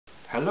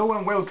Hello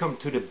and welcome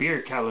to the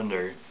beer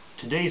calendar.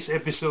 Today's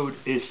episode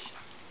is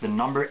the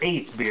number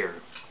 8 beer.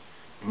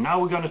 And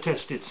now we're gonna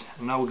test it.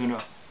 And now we're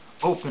gonna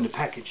open the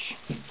package.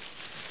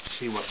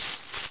 See what's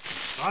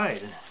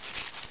inside.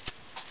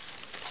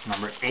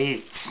 Number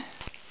 8.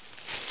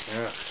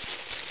 Yeah.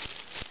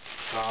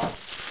 So,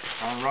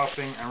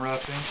 unwrapping.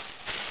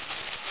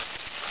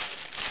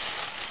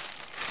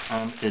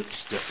 And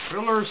it's the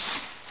Fuller's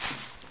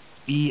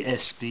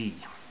ESB.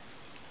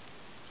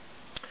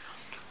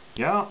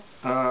 Yeah,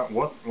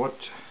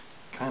 what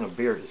kind of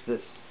beer is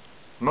this?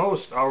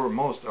 Our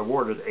most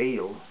awarded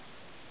ale.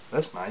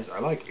 That's nice. I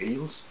like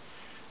ales.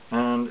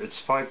 And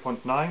it's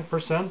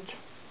 5.9%.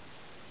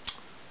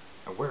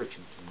 And where is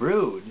it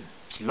brewed?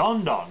 It's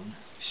London.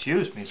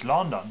 Excuse me, it's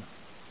London.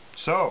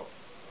 So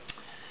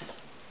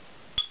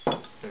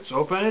let's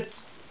open it.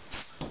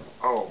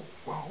 Oh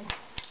wow.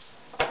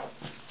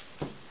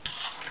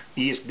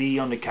 ESB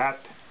on the cap.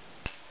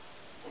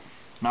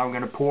 Now I'm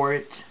gonna pour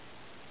it.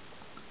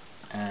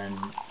 And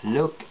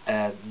look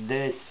at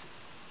this.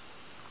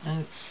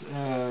 It's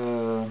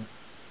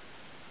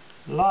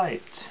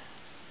light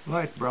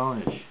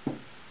brownish.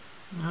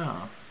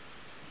 Yeah,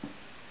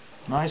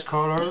 nice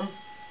color.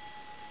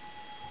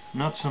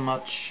 Not so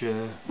much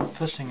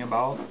fussing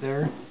about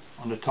there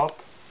on the top.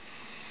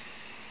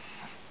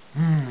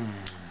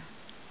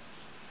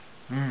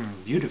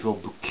 Beautiful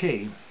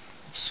bouquet.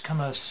 It's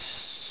kind of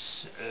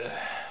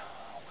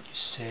what do you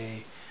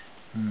say?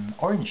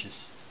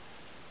 Oranges.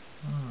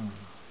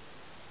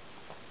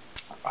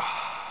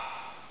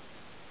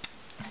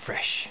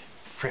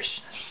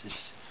 Freshness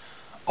is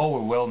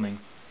overwhelming.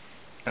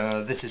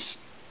 This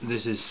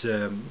is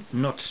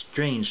not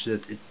strange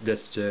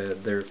that's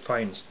their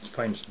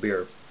finest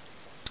beer.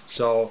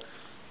 So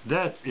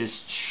that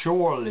is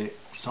surely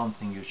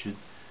something you should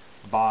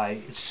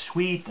buy. It's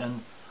sweet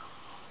and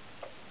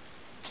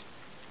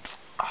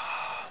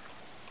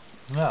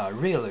yeah,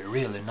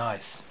 really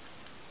nice.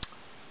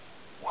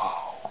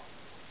 Wow.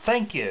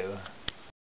 Thank you.